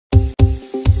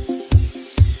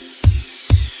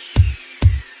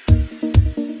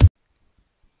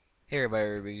Hey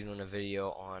everybody, we're doing a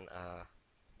video on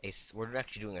we're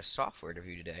actually doing a software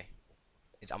review today.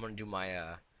 I'm gonna do my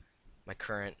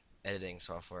current editing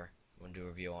software. I'm gonna do a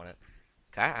review on it.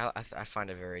 I find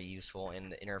it very useful,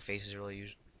 and the interface is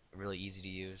really easy to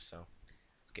use. So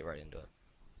let's get right into it.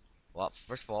 Well,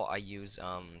 first of all, I use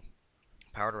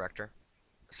Power Director,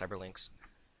 CyberLink's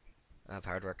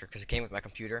Power Director, because it came with my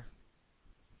computer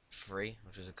free,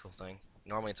 which is a cool thing.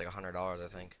 Normally it's like $100, I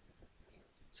think.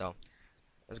 So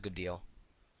it was a good deal.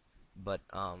 But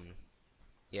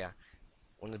yeah,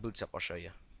 when it boots up, I'll show you.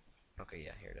 Okay,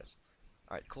 yeah, here it is.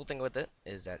 Alright, cool thing with it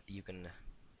is that you can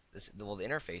the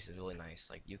interface is really nice.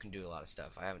 Like you can do a lot of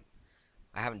stuff. I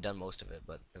haven't done most of it,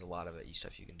 but there's a lot of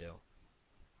stuff you can do.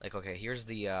 Like okay, here's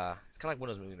the it's kind of like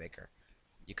Windows Movie Maker.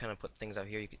 You kind of put things out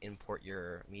here. You can import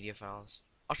your media files.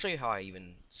 I'll show you how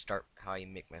how I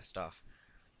make my stuff.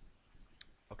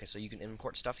 Okay, so you can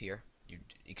import stuff here. You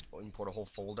can import a whole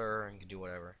folder and you can do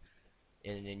whatever.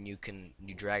 And then you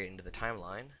drag it into the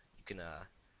timeline. You can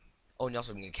Oh, and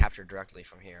also you can capture it directly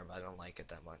from here, but I don't like it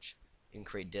that much. You can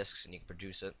create discs and you can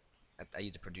produce it. I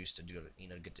use it produce to do it,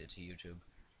 get it to YouTube.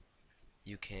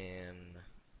 You can,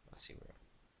 let's see where.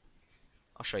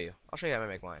 I'll show you. I'll show you how I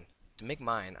make mine. To make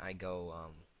mine, I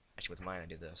go actually with mine I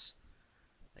do this.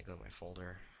 I go to my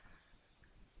folder.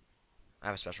 I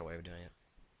have a special way of doing it.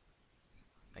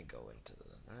 I go into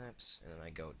that, and then I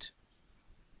go to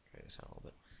try this out a little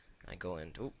bit. I go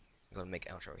into I go to make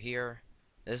outro here.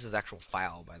 This is actual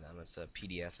file by them. It's a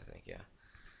PDS, I think, yeah.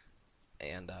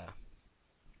 And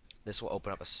this will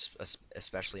open up a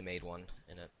specially made one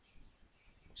in it,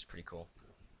 which is pretty cool.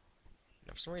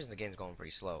 Now, for some reason, the game's going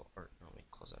pretty slow. Or let me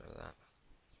close out of that.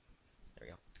 There we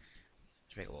go.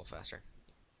 Just make it a little faster.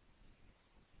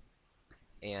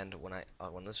 And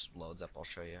when this loads up, I'll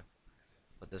show you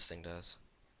what this thing does.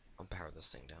 I'll power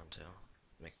this thing down too,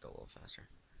 make it go a little faster.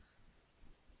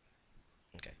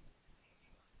 Okay.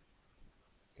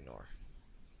 Ignore.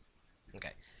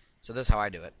 Okay. So this is how I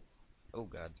do it. Oh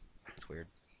god, that's weird.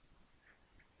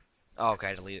 Oh, okay,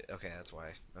 I delete it. Okay, that's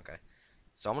why. Okay.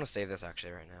 So I'm gonna save this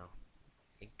actually right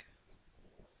now.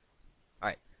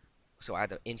 Alright, so I have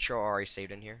the intro already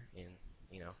saved in here, and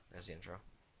there's the intro.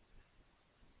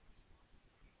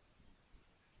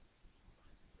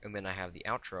 And then I have the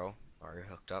outro already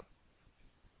hooked up.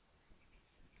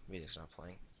 Music's not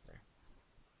playing. There.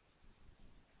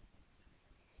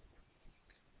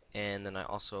 And then I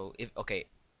also, if okay,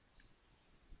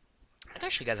 I'd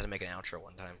actually guys had to make an outro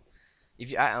one time. If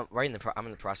you, I'm in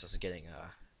the process of getting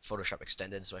Photoshop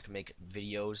extended so I can make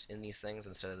videos in these things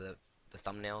instead of the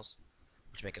thumbnails,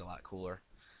 which make it a lot cooler.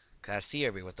 Cause I see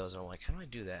everybody with those, and I'm like, how do I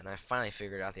do that? And I finally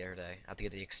figured it out the other day. I have to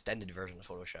get the extended version of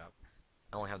Photoshop.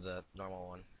 I only have the normal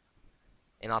one,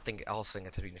 and I also think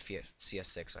it's being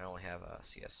CS6, and I only have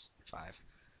CS5.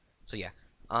 So yeah,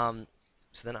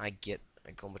 so then I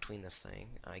go in between this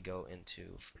thing. I go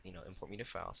into import media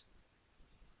files,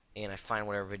 and I find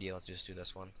whatever video. Let's just do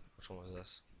this one. Which one was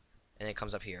this? And it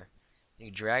comes up here.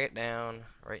 You drag it down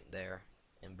right there,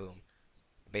 and boom,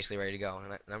 basically ready to go.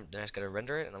 And then I just gotta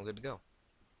render it, and I'm good to go.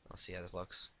 Let's see how this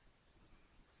looks.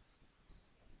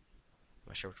 I'm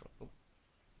not sure which one. Oop.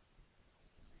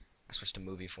 I switched to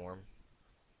movie form.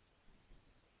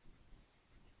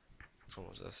 Which one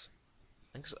was this?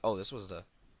 I think oh, this was the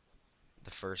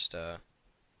first I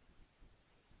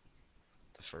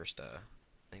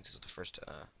think this is the first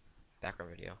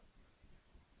background video.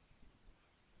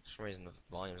 For some reason the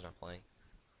volume's not playing.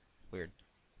 Weird.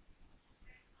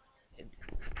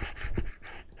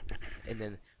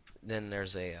 And then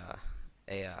there's if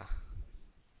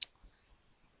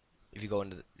you go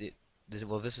into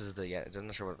this is the I'm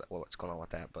not sure what's going on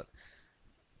with that, but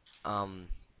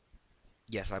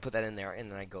yeah, so I put that in there, and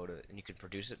then I go to, and you can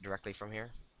produce it directly from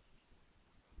here.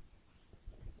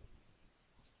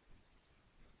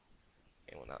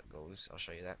 And when that goes, I'll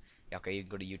show you that. Yeah, okay, you can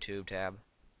go to YouTube tab,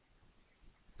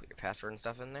 put your password and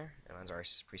stuff in there, and mine's already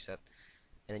preset.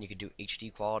 And then you can do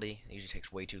HD quality. It usually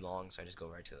takes way too long, so I just go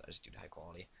right to I just do high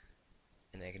quality,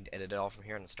 and I can edit it all from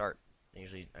here in the start. And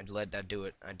usually I let that do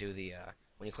it. I do the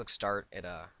when you click start, it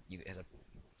has a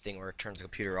thing where it turns the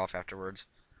computer off afterwards,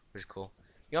 which is cool.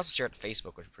 You can also share it to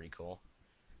Facebook, which is pretty cool.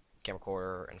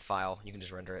 Camcorder and file, you can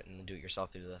just render it and do it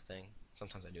yourself through the thing.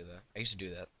 Sometimes I do that. I used to do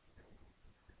that.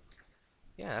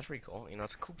 Yeah, that's pretty cool.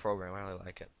 It's a cool program. I really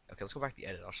like it. Okay, let's go back to the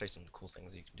edit. I'll show you some cool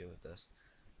things you can do with this.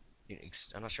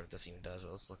 I'm not sure what this even does,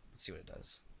 but let's see what it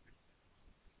does.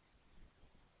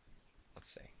 Let's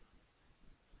see.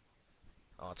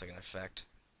 Oh, it's like an effect.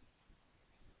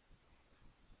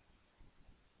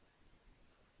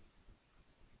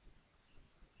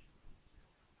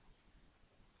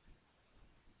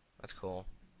 That's cool.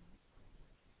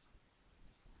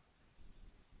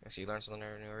 I see you learn something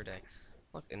new every day.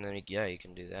 Look, and then yeah, you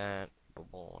can do that. Boom,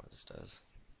 boom, what this does.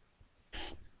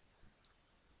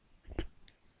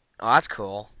 Oh, that's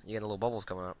cool. You get the little bubbles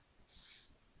coming up.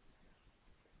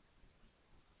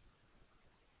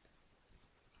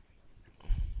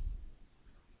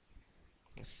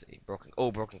 Let's see. Broken.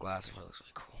 Oh, broken glass. That looks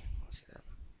really cool. Let's see that.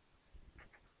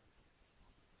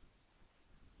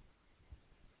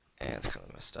 And it's kind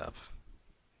of messed up.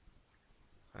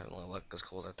 I didn't really look as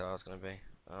cool as I thought it was gonna be.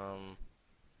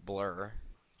 Blur.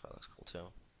 That looks cool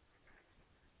too.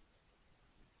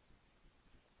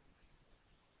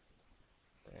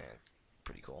 And it's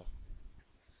pretty cool.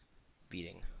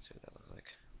 Beating. Let's see what that looks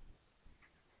like.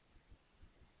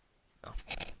 Oh.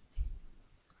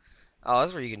 Oh,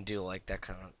 that's where you can do like that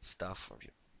kind of stuff where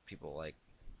people like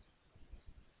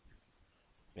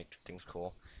make things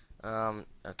cool.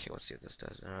 Okay, let's see what this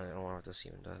does. I don't know what this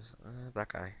even does.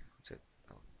 Black eye. That's it.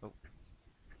 Oh, oh,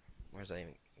 where's that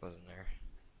even? It wasn't there.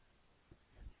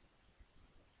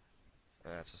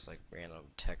 That's just like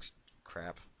random text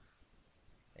crap.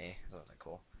 That's not that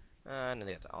cool. And then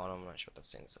they got the autumn. I'm not sure what that's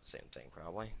saying. It's the same thing,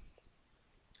 probably.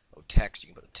 Oh, text. You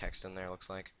can put the text in there. Looks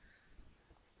like.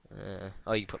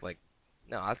 Oh, you put like.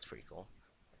 No, that's pretty cool.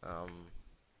 Oh,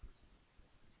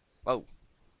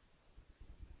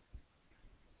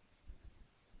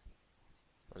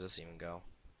 where does this even go?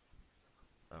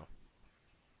 Oh,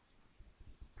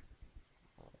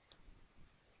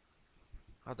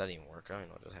 how'd that even work? I don't even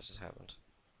know what just happened.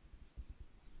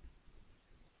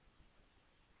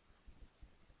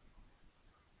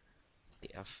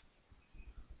 The F.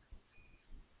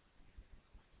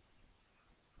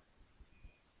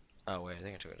 Oh wait, I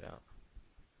think I took it out.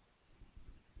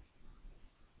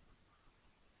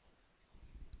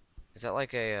 Is that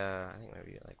like a? I think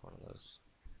maybe like one of those.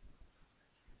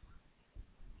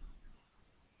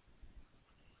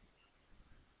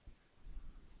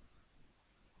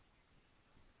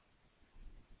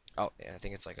 Oh yeah, I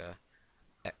think it's like a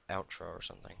outro or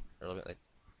something. Or a little bit like.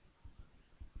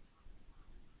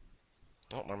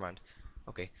 Oh, never mind.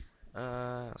 Okay. What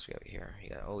else we got here? You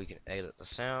got. Oh, we can edit the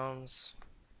sounds.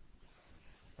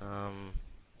 Um,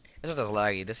 this one's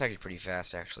laggy. This is actually pretty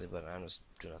fast actually, but I'm just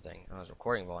doing a thing. I was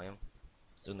recording volume.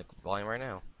 Doing the volume right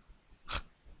now.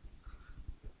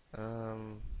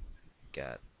 Um,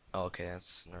 got. Oh, okay,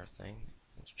 that's another thing.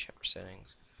 That's chapter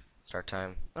settings. Start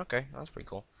time. Okay, that's pretty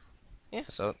cool. Yeah,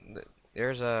 so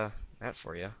there's that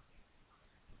for you.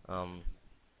 Um,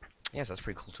 yes, that's a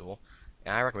pretty cool tool.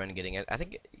 And I recommend getting it. I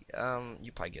think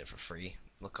you probably get it for free.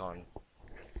 Look on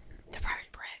the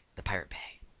Pirate Bay.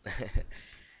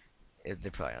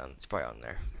 They're probably on. It's probably on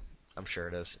there. I'm sure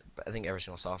it is. But I think every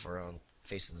single software on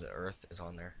face of the earth is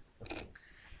on there.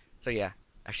 So yeah,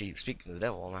 actually, speaking of the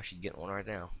devil, I'm actually getting one right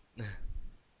now.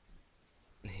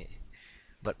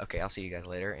 But okay, I'll see you guys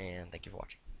later, and thank you for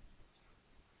watching.